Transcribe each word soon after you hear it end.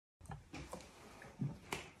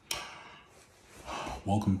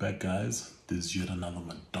Welcome back, guys. This is yet another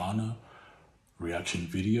Madonna reaction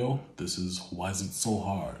video. This is Why Is It So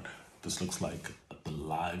Hard? This looks like the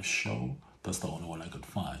live show. That's the only one I could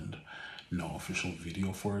find. No official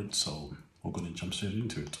video for it, so we're gonna jump straight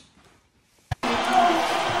into it.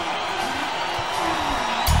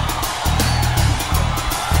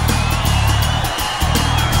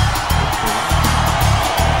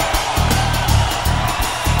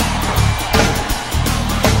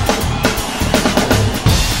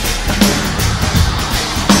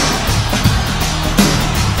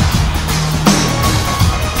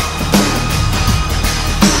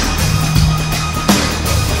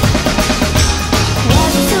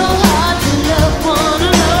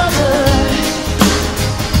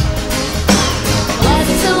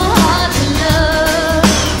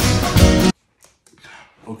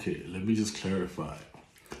 Okay, let me just clarify.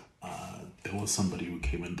 There was somebody who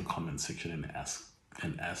came in the comment section and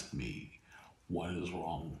asked me what is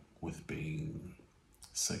wrong with being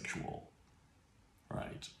sexual,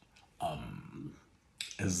 right?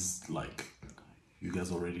 As like you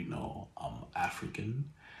guys already know, I'm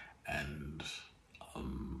African, and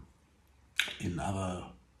in other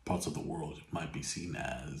parts of the world it might be seen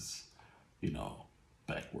as, you know,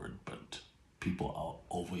 backward, but people out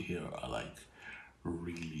over here are like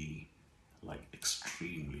really like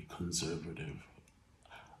extremely conservative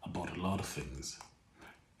about a lot of things,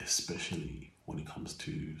 especially when it comes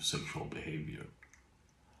to sexual behavior.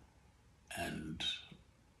 And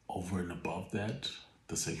over and above that,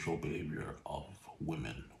 the sexual behavior of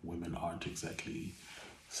women aren't exactly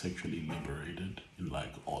sexually liberated in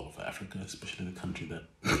like all of Africa, especially the country that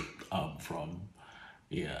I'm from.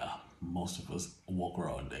 Yeah, most of us walk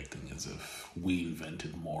around acting as if we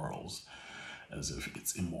invented morals, as if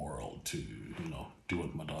it's immoral to, you know, do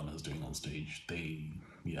what Madonna is doing on stage.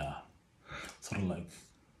 Sort of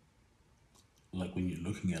like when you're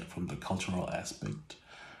looking at it from the cultural aspect,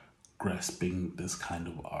 grasping this kind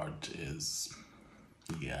of art is,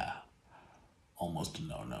 almost a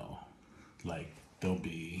no-no. Like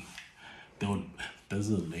there's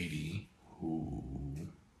a lady who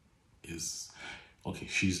is, okay,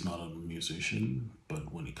 she's not a musician, but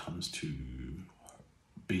when it comes to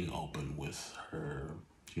being open with her,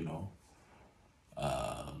 you know,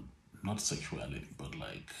 not sexuality, but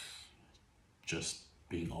like just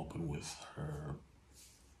being open with her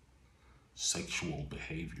sexual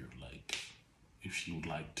behavior. Like if she would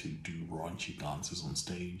like to do raunchy dances on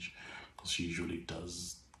stage, because she usually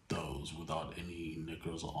does those without any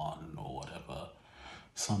knickers on or whatever.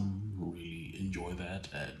 Some really enjoy that,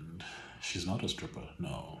 and she's not a stripper,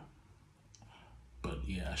 no. But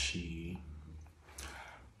yeah, she's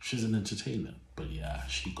an entertainer, but yeah,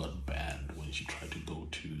 she got banned when she tried to go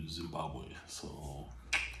to Zimbabwe. So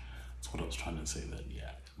that's what I was trying to say, that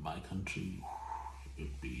yeah, in my country,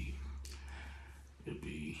 it'd be,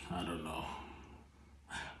 I don't know.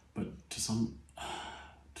 But to some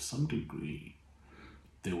degree,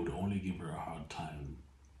 they would only give her a hard time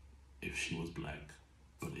if she was black.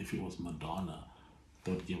 But if it was Madonna,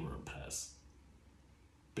 they would give her a pass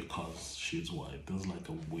because she's white. There's like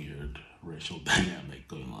a weird racial dynamic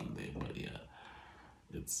going on there. But yeah,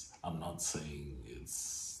 I'm not saying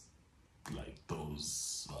it's like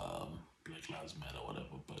those Black Lives Matter or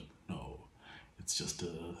whatever, but no, it's just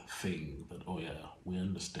a thing that, oh yeah, we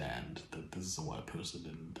understand that this is a white person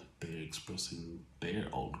and they're expressing their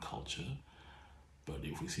own culture, but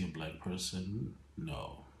if we see a black person,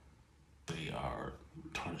 no, they are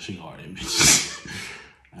tarnishing our image.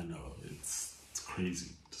 I know, it's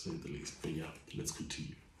crazy to say the least, but yeah, let's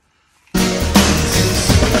continue.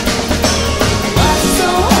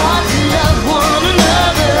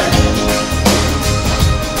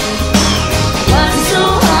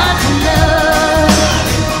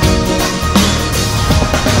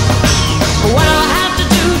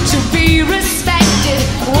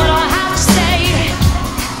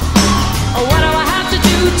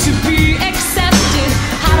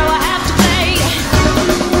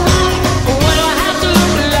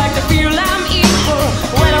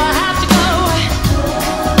 When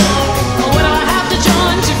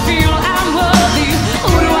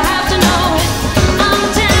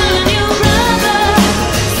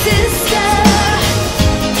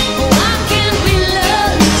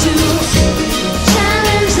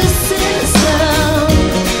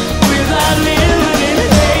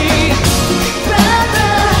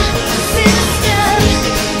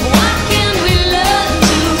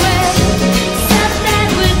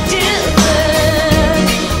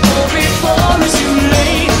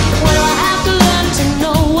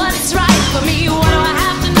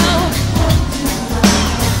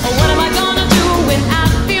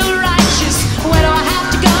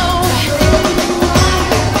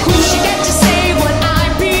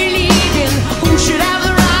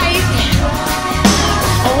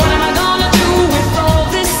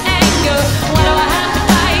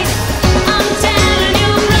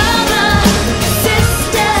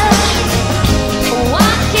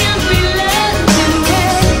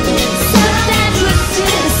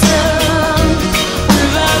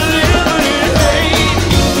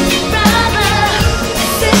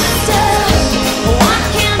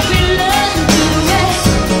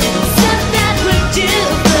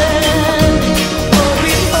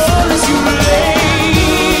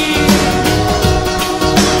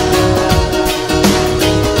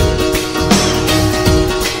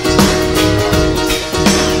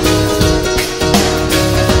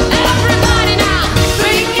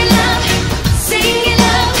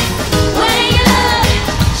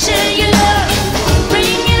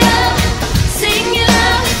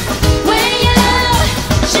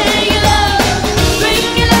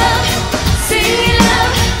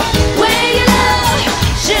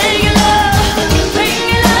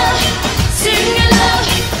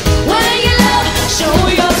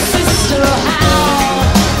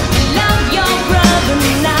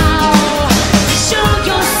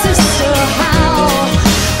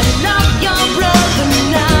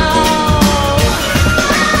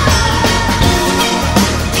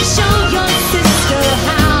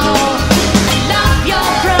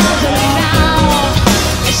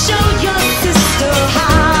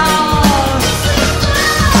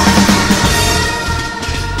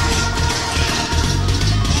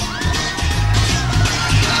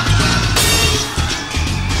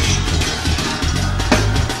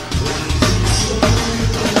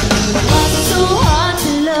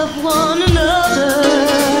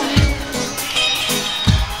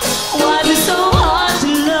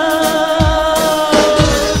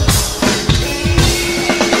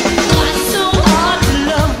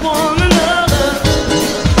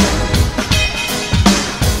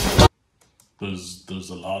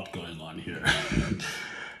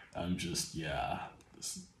I'm just, yeah,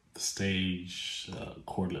 the stage,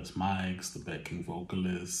 cordless mics, the backing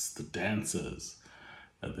vocalists, the dancers.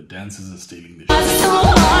 The dancers are stealing the show. So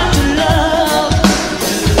hard to love.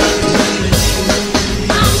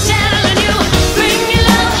 I'm telling you, bring your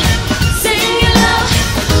love, sing your love,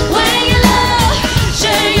 wear your love,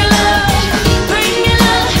 share your love, bring your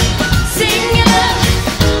love, sing your love,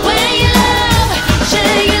 wear your love,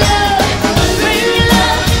 share your love, bring your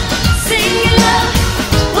love, sing your love,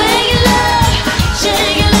 wear your love,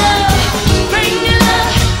 share your love, bring your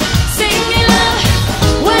love, sing your love,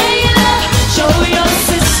 wear your love, show your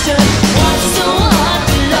sister what's so hard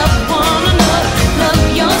to love one another, love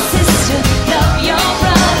your sister, love your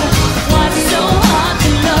brother. What's so hard to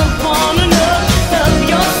love one another, love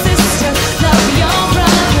your sister, love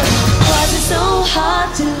your brother. Why's it so hard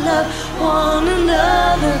to love one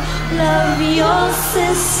another, love your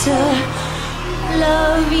sister,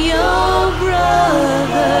 love your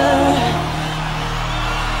brother?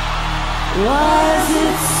 Why's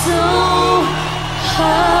it so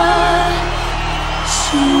hard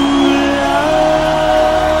to love?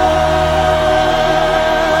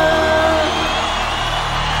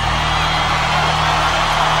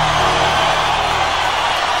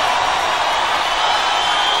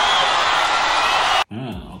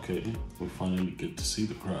 Yeah, okay, we finally get to see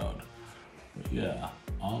the crowd. But yeah,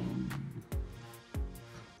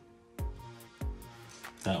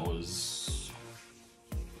 that was,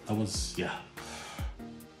 yeah.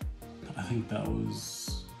 I think that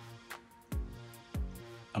was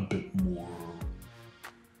a bit more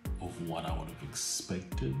of what I would have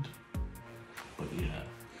expected. But yeah,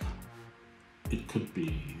 it could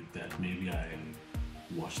be that maybe I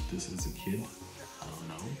watched this as a kid. I don't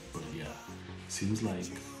know, but yeah, seems like,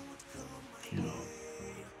 you know,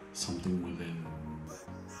 something within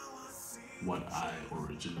what I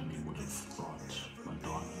originally would have thought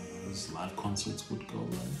Madonna's live concerts would go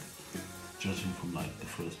like, judging from like the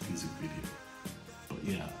first music video. But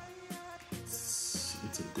yeah,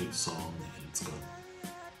 it's a good song and it's got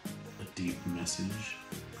a deep message,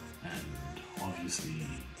 and obviously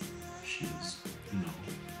she's, you know,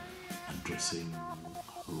 addressing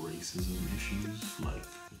racism issues like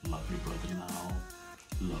love your brother now,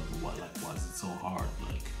 love why is it so hard,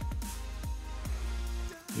 like,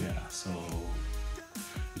 yeah. So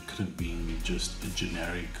it could have been just a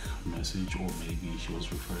generic message, or maybe she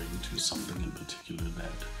was referring to something in particular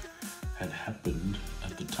that had happened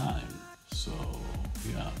at the time. So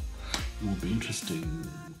yeah, it will be interesting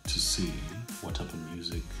to see what type of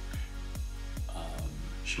music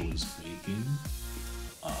she was making.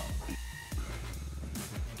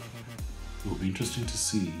 It will be interesting to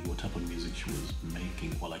see what type of music she was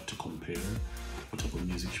making, or like to compare what type of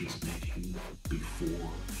music she was making before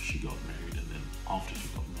she got married and then after she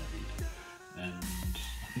got married. And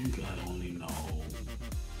I think I only know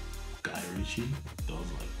Guy Ritchie. That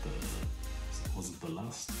was like was it the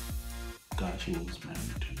last guy she was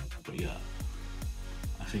married to? But yeah,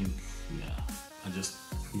 I think, yeah, I just,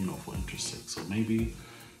 you know, for interest sake. So maybe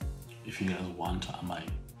if you guys want, I might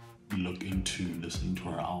look into listening to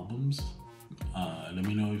her albums. Let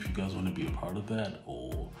me know if you guys want to be a part of that,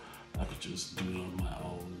 or I could just do it on my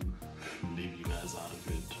own, leave you guys out of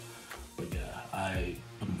it. But yeah, I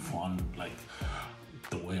am fond, like,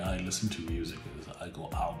 the way I listen to music is I go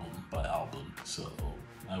album by album, so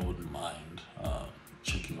I wouldn't mind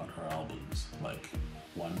checking out her albums like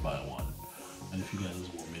one by one. And if you guys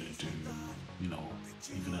want me to do, you know,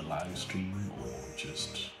 even a live stream or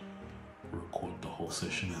just record the whole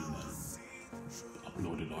session and then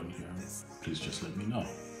upload it on here, please just let me know.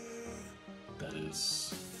 That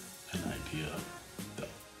is an idea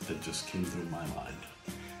that just came through my mind.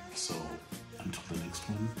 So until the next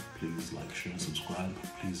one, please like, share, and subscribe.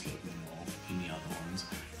 Please let me know of any other ones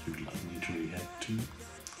you'd like me to react to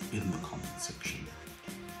in the comment section.